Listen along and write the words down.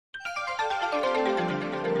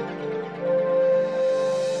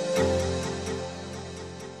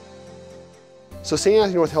So St.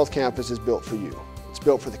 Anthony North Health Campus is built for you. It's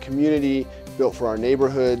built for the community, built for our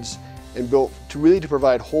neighborhoods, and built to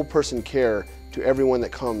provide whole person care to everyone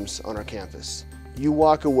that comes on our campus. You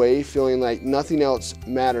walk away feeling like nothing else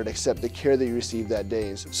mattered except the care that you received that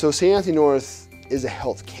day. So St. Anthony North is a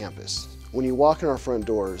health campus. When you walk in our front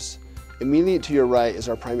doors, immediately to your right is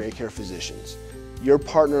our primary care physicians, your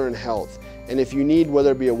partner in health. And if you need,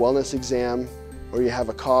 whether it be a wellness exam or you have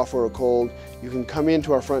a cough or a cold, you can come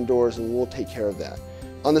into our front doors and we'll take care of that.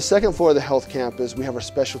 On the second floor of the health campus, we have our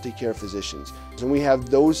specialty care physicians. And we have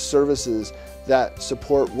those services that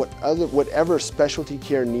support whatever specialty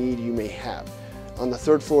care need you may have. On the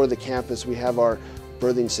third floor of the campus, we have our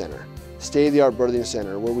birthing center, state-of-the-art birthing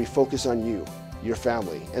center, where we focus on you, your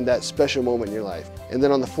family, and that special moment in your life. And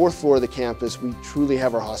then on the fourth floor of the campus, we truly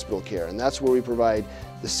have our hospital care, and that's where we provide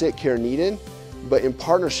the sick care needed, but in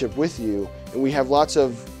partnership with you. And we have lots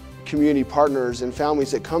of community partners and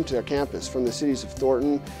families that come to our campus from the cities of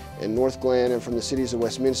Thornton and North Glen, and from the cities of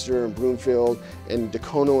Westminster and Broomfield and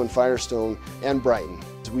Dacono and Firestone and Brighton.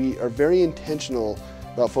 We are very intentional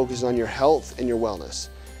about focusing on your health and your wellness.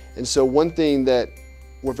 And so one thing that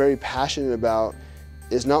we're very passionate about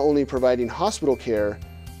is not only providing hospital care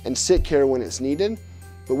and sick care when it's needed,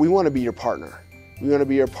 but we want to be your partner. We want to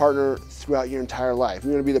be your partner throughout your entire life.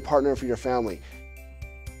 We want to be the partner for your family.